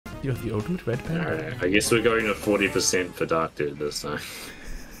You're the ultimate red panda. Alright, I guess we're going to 40% for Dark Dude this time.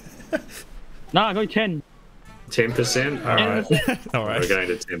 No, I go 10. 10%? Alright. Alright. We're going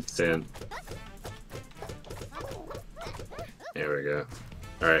to 10%. There we go.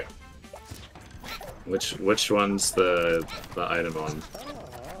 Alright. Which one's the item on?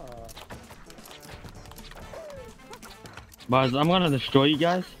 Buzz, I'm gonna destroy you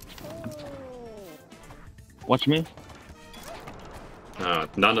guys. Watch me.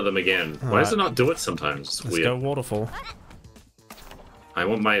 None of them again. Why does it not do it sometimes? It's Let's weird. go waterfall. I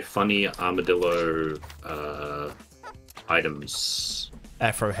want my funny armadillo items.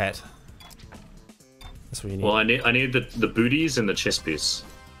 Afro hat. That's what you need. Well, I need the booties and the chest piece.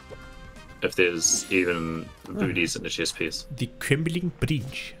 If there's even booties in the chest piece. The crumbling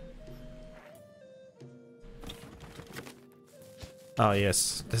bridge. Oh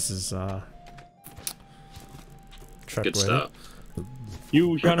yes, this is trap Good ready. stuff.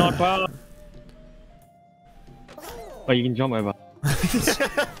 You shall not pass. Oh, you can jump over.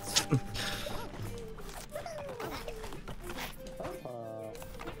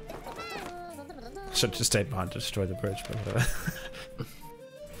 Should just stay behind to destroy the bridge, but whatever.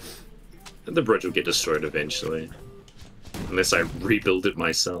 The bridge will get destroyed eventually. Unless I rebuild it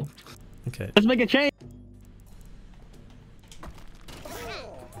myself. Okay. Let's make a change.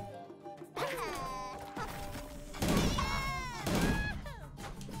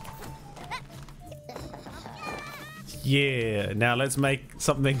 Yeah, now let's make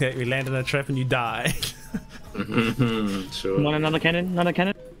something that we land in a trap and you die. Sure. Want another cannon? Another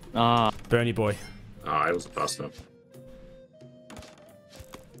cannon? Ah, Bernie boy. Oh, I was fast enough.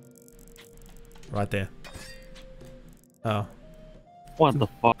 Right there. Oh. what the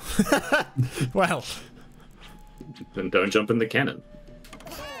fuck? Well. Then don't jump in the cannon.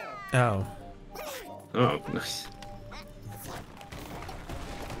 Oh. Oh, nice.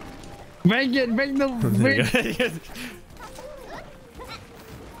 Make it, make the. There you go.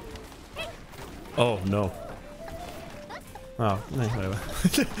 Oh no. Oh, no, whatever.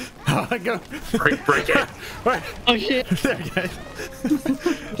 Oh, I go. Break it. Right. Oh shit! There we go.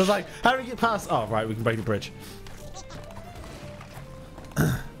 I was like, how do we get past? Oh, right, we can break the bridge.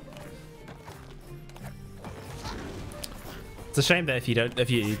 It's a shame that if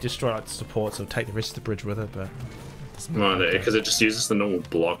you destroy like the supports, it'll take the rest of the bridge with it, but. Well, because it just uses the normal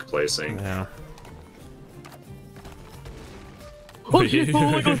block placing. Yeah. Oh shit!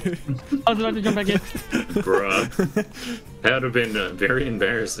 Oh my god! I was about to jump back in. Bruh. That would have been very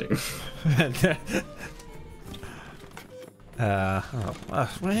embarrassing. Where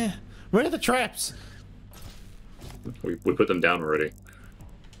are the traps? We put them down already.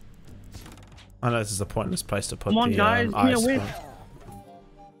 I know this is a pointless place to put Come on, the guys, give me a ice win. one.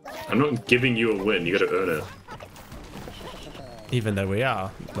 I'm not giving you a win. You gotta earn it. Even though we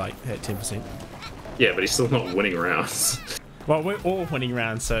are like at 10%. Yeah, but he's still not winning rounds. Well, we're all winning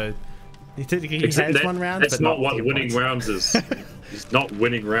rounds, so he technically Except has that- one round. That's but not what the winning points. rounds is. He's not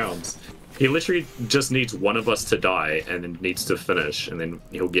winning rounds. He literally just needs one of us to die and then needs to finish, and then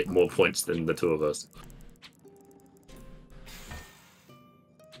he'll get more points than the two of us.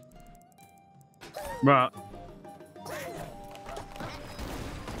 Bruh.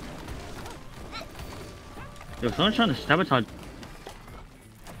 Yo, someone's trying to sabotage.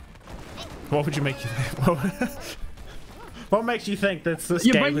 What would you make you think? What makes you think that this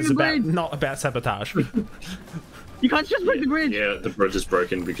You're game breaking is the about bridge. not about sabotage? You can't just break the bridge. Yeah, the bridge is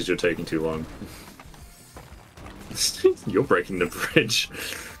broken because you're taking too long. You're breaking the bridge.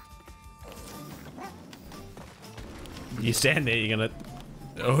 You stand there, you're gonna.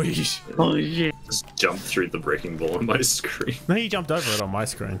 Oh, yeesh. Oh shit! Just jump through the breaking ball on my screen. No, you jumped over it on my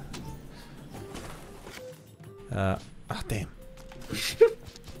screen. Oh, damn.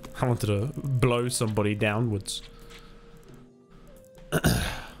 I wanted to blow somebody downwards.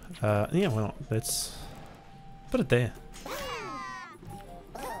 Yeah, why not? Let's put it there.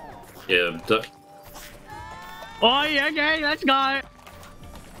 Yeah, Oh yeah, okay, let's go.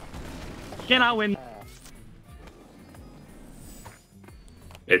 Can I win?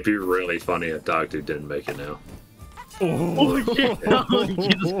 it'd be really funny if Dark Dude didn't make it now. Oh shit! Oh,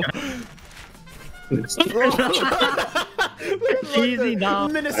 Jesus Christ. Easy now.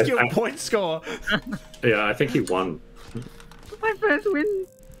 Minuscule I- point score. Yeah, I think he won. My first win.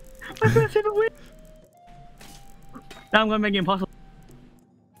 My first ever win. Now I'm gonna make it impossible.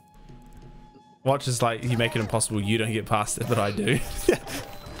 Watch is like you make it impossible. You don't get past it, but I do.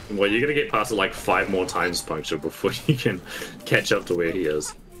 Well, you're gonna get past it like 5 more times, Puncture, before you can catch up to where he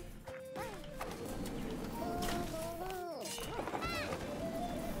is.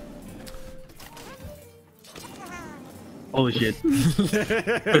 Holy shit.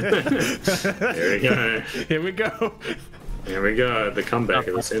 There we go. Here we go. There we go. The comeback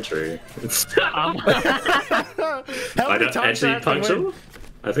of the century. How I many don't times do I actually have to win? punctual.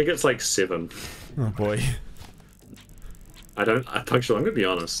 I think it's like 7. Oh boy. I punctual. I'm gonna be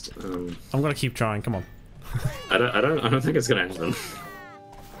honest. I'm gonna keep trying. Come on. I don't think it's gonna happen.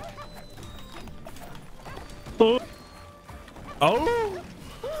 Oh!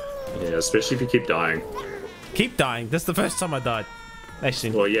 Yeah, especially if you keep dying. Keep dying. This is the first time I died.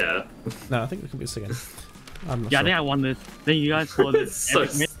 Actually, Well, yeah. no, I think we can be this again. I'm not Yeah, I sure. think I won this. Thank you guys for It's this. so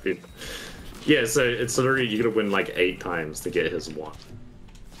epic win. stupid. Yeah, so it's literally you gotta win like 8 times to get his 1.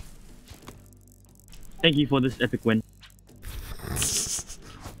 Thank you for this epic win.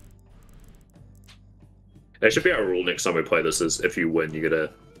 That should be our rule next time we play this. Is if you win, you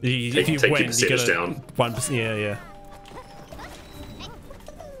gotta If you take win, your you percentage gotta down. 1%. Yeah, yeah.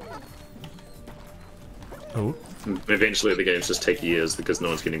 Oh. Eventually, the games just take years because no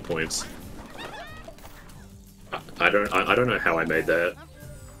one's getting points. I don't know how I made that.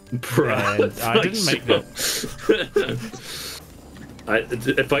 Bruh, And I didn't make that.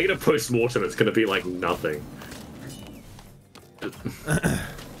 If I get a post-mortem, it's gonna be like nothing.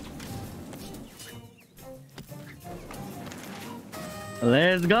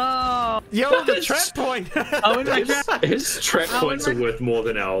 Let's go! Yo, the trap point! I win my trap! His trap points are worth more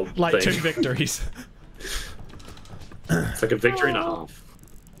than our Like thing. 2 victories. It's like a victory and a half.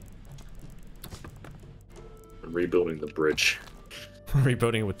 I'm rebuilding the bridge.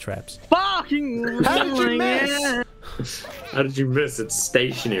 Rebuilding it with traps. Fucking How did you ruling miss? it. How did you miss? It's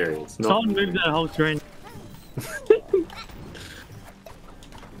stationary. It's not. Someone moved that whole screen.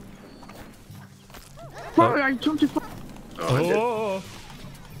 Bro, I jumped too far. Oh, I did. Oh!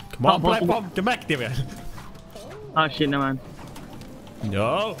 Come on, Oh, black possible. bomb! Come back, there we are. Oh shit, no man.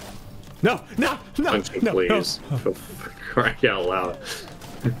 No! No! No! No! Punch me, No! please. For crying out loud.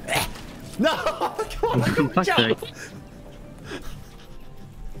 No! Come on! Come on, Fuck's jump. sake.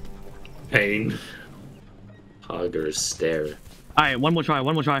 Pain. Hugger stare. Alright, one more try,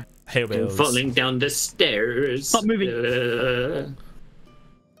 one more try. Hail I'm bells. falling down the stairs. Stop moving.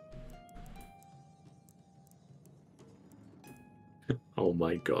 Oh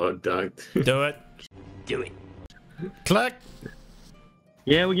my god, Doug. Do it. Do it. Click!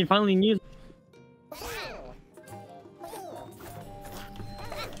 Yeah, we can finally use.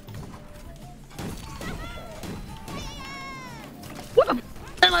 What the f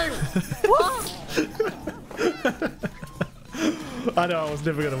am I? What? I know, I was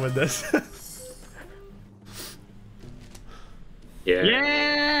never gonna win this. Yeah.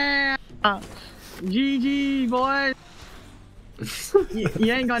 Yeah! GG, boys!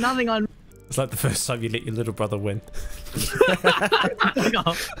 You ain't got nothing on. It's like the first time you let your little brother win. Fuck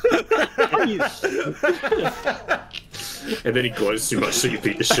off. Fuck you. And then he glows too much, so you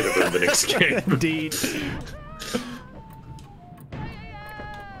beat the shit out of him the next game. Indeed.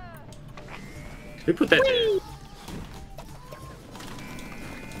 Who put that there?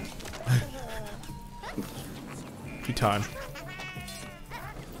 Good time.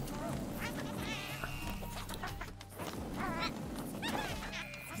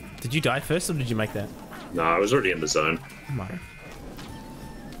 Did you die first or did you make that? No, I was already in the zone. Oh my.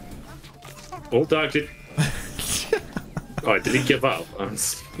 Oh, Doug did. Oh, did he give up? I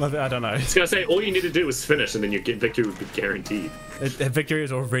was I don't know. gonna say, all you need to do is finish, and then your victory would be guaranteed. Victory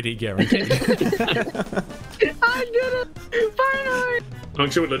is already guaranteed. I did it! Finally!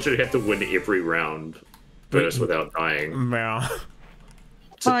 Puncture would literally have to win every round first without dying Meow. to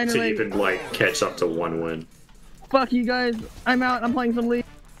Finally. even like catch up to 1 win. Fuck you guys. I'm out. I'm playing some League.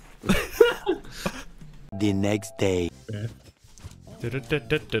 The next day.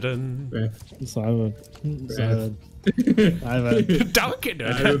 Dun-dun-dun-dun-dun. Simon. Simon. Simon. Duncan!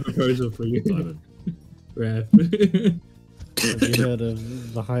 I have a proposal for you. Simon. Raph. Have you heard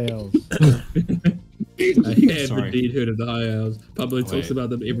of the High Elves? I have Sorry. indeed heard of the High Elves. Pablo talks Wait. about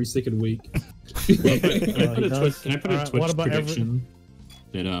them every second week. He does? Can I put a Alright, Twitch what about prediction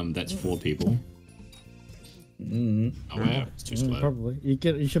that that's 4 people? Mm. Oh wow, it's too slow. Probably.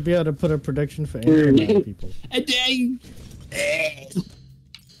 You should be able to put a prediction for any amount of people. A day.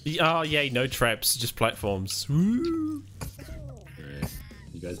 Oh yay, no traps, just platforms. Woo. Right.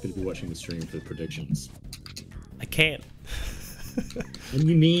 You guys better be watching the stream for the predictions. I can't. What do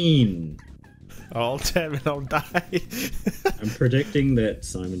you mean? Oh damn it, I'll die. I'm predicting that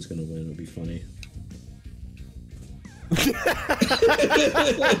Simon's gonna win. It'll be funny.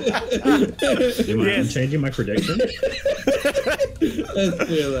 I'm changing my prediction. I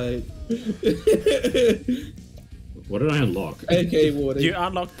feel like. What did I unlock? AK warning. You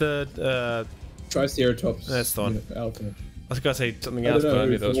unlocked the Triceratops. That's the one. Alpha. was gonna say something I else, don't but know I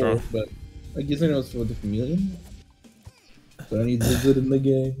knew who that was for, wrong. but I guess I know it's for the chameleon. So I need to good in the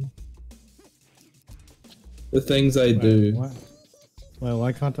game. The things I do.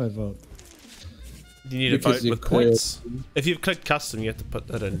 Why can't I vote? You need to Because vote you with could. points. If you've clicked custom, you have to put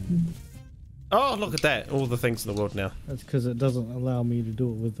that in. Oh, look at that! All the things in the world now. That's because it doesn't allow me to do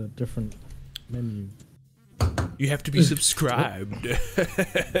it with a different menu. You have to be subscribed.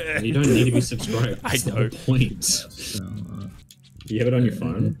 You don't need to be subscribed. I That's the know. whole point. So, Do you have it on your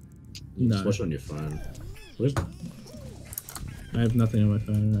phone? No. Just watch it on your phone. Where's... I have nothing on my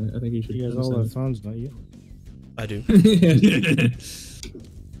phone. I think you should. You guys all have phones, don't you? I do.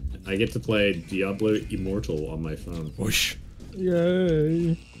 I get to play Diablo Immortal on my phone. Whoosh.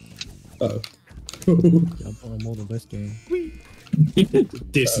 Yay! Oh. I'm all the best game.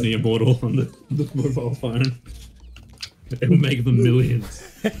 Destiny Immortal on the mobile phone. It will make them millions.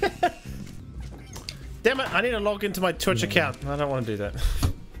 Damn it! I need to log into my Twitch account. I don't want to do that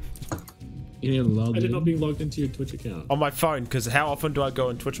You need to log I did in. not be logged into your Twitch account. on my phone. Because how often do I go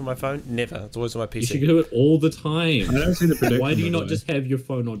on Twitch on my phone? Never. It's always on my You should PC. do it all the time. I don't see the prediction. Why do you by not the way. just have your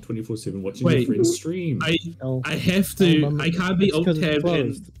phone on 24/7 watching Wait. your friends stream? I have to. Oh, I can't be it's 'cause it's alt-tabbed and...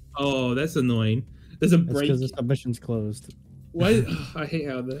 closed. Oh, that's annoying. There's a It's break. because the submission's closed. Why? I hate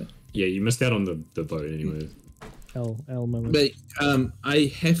how that. Yeah, you missed out on the vote anyway. L members. But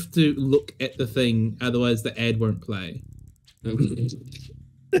I have to look at the thing, otherwise the ad won't play.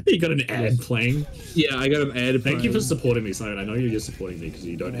 You got an ad playing. Yeah, I got an ad. Thank you for playing. supporting me, Simon. I know you're just supporting me because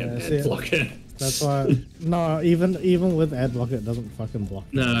you don't have Yeah, see, ad blocker. That's why. No, even with ad blocker, it doesn't fucking block.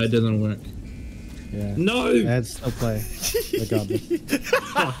 No, it doesn't work. Yeah. No! Ads still play, regardless.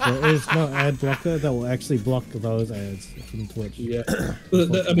 There is no ad blocker that will actually block those ads from Twitch. Yeah. I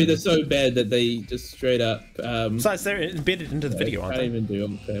mean, they're so bad that they just straight up. Besides, they're embedded into the video, can't aren't they? even do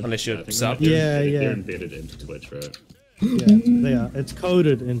them. Unless I you're think sub. they're Yeah, embedded- yeah. They're embedded into Twitch, right? Yeah, they are. It's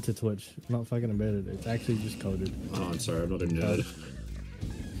coded into Twitch, not fucking embedded. It's actually just coded. Oh, I'm sorry, I'm not a nerd.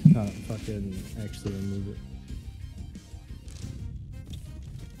 Can't fucking actually remove it.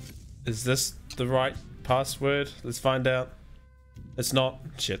 Is this the right password? Let's find out. It's not.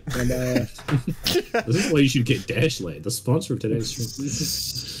 Shit. And, This is why you should get Dashlane, the sponsor of today's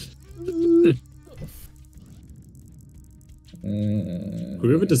stream.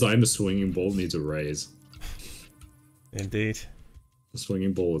 Whoever designed the swinging ball needs a raise. Indeed. The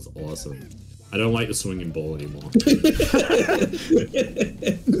swinging ball is awesome. I don't like the swinging ball anymore.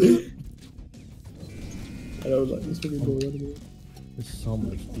 I don't like this fucking ball anymore. It's so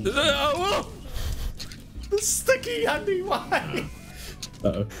much. Oh, the sticky honey. Why?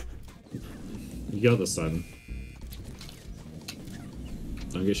 Uh-oh. You got the sun.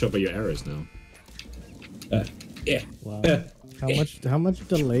 Don't get shot by your arrows now. Yeah. Wow. Yeah. How much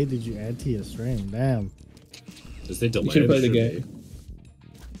delay did you add to your stream? Damn. Is there delay? should play There the should be.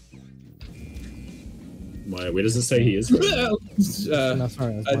 Why? Where does it say he is? No, I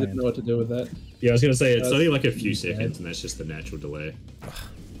sorry, I was didn't lying. know what to do with that. Yeah, I was gonna say it's only like a few seconds, and that's just the natural delay.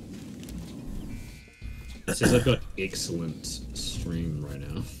 It says I've got excellent stream right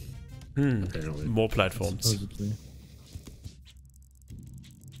now. Apparently. More platforms. Supposedly.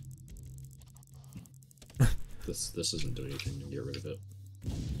 This isn't doing anything. Get rid of it.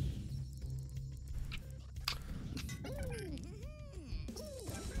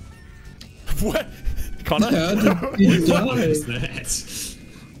 What? Connor? How did you What die? is that?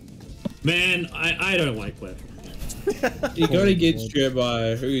 Man, I don't like platforms. You gotta get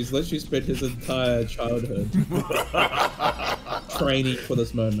Jeremiah, who's literally spent his entire childhood training for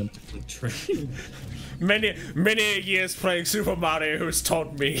this moment. Many years playing Super Mario has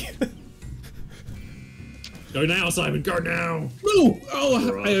taught me. Go now, Simon. Go now. No!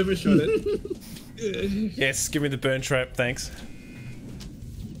 Oh, I overshot it. Yes, give me the burn trap, thanks.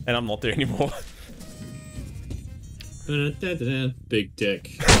 And I'm not there anymore. Big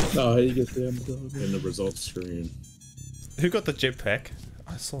dick Oh, he gets down. in the results screen. Who got the jetpack?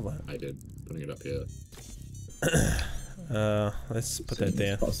 I saw that. I did. Putting it up here. Let's put that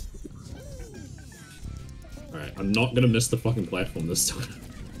down. Alright, I'm not gonna miss the fucking platform this time.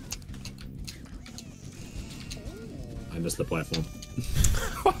 I missed the platform.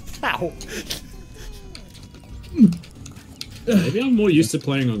 Ow! Maybe I'm more used to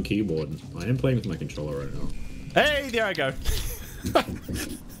playing on keyboard. I am playing with my controller right now. Hey, there I go.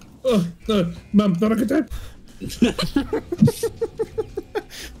 Oh, no, Mum, not a good time. This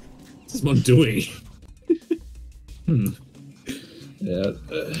is what I'm doing. Yeah.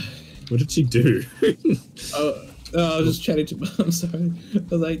 What did she do? Oh, I was just chatting to Mum, I'm sorry. I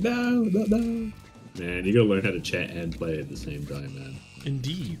was like, no. Man, you gotta learn how to chat and play at the same time, man.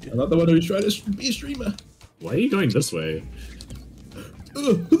 Indeed. I'm not the one who's trying to be a streamer. Why are you going this way?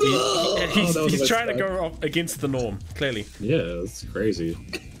 He's trying to go off against the norm, clearly. Yeah, that's crazy.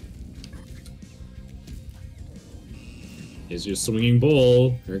 Here's your swinging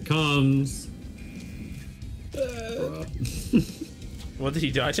ball. Here it comes. What did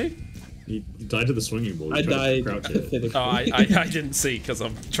he die to? He died to the swinging ball. He I tried to died. crouch it. pathetically. Oh, I didn't see because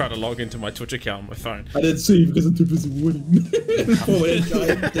I'm trying to log into my Twitch account on my phone. I didn't see because I'm too busy winning. For a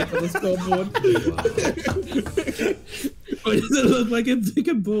giant dick on the scoreboard. Why does it look like I'm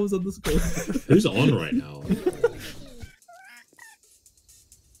taking balls on the scoreboard? Who's on right now?